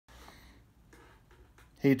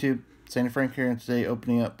Hey YouTube, Sandy Frank here, and today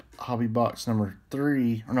opening up hobby box number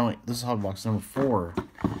 3, or no wait, this is hobby box number 4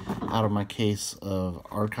 out of my case of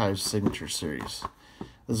Archives Signature Series.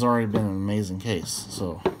 This has already been an amazing case,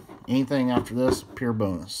 so anything after this, pure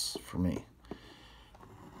bonus for me.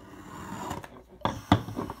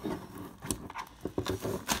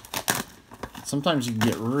 Sometimes you can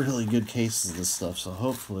get really good cases of this stuff, so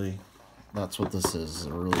hopefully that's what this is,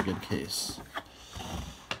 a really good case.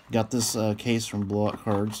 Got this case from Blowout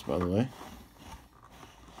Cards, by the way.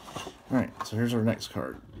 Alright, so here's our next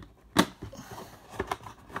card.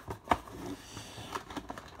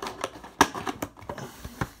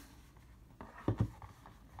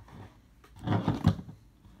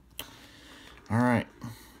 Alright,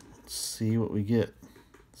 let's see what we get.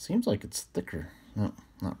 Seems like it's thicker. No,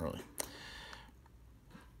 not really.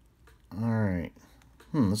 Alright.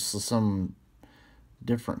 This is some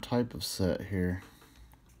different type of set here.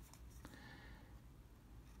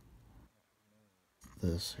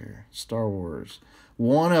 This here. Star Wars.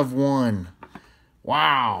 1 of 1.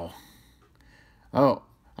 Wow. Oh,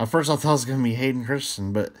 at first I thought it was going to be Hayden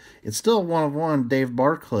Christensen, but it's still 1 of 1 Dave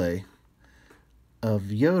Barclay of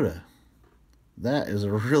Yoda. That is a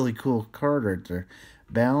really cool card right there.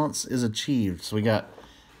 Balance is achieved. So we got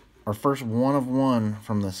our first 1 of 1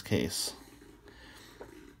 from this case.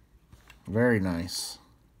 Very nice.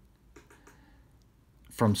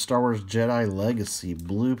 From Star Wars Jedi Legacy,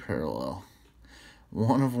 Blue Parallel.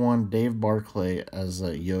 1 of 1 Dave Barclay as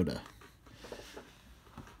Yoda.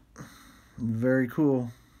 Very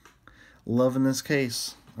cool. Loving this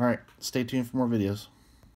case. Alright, stay tuned for more videos.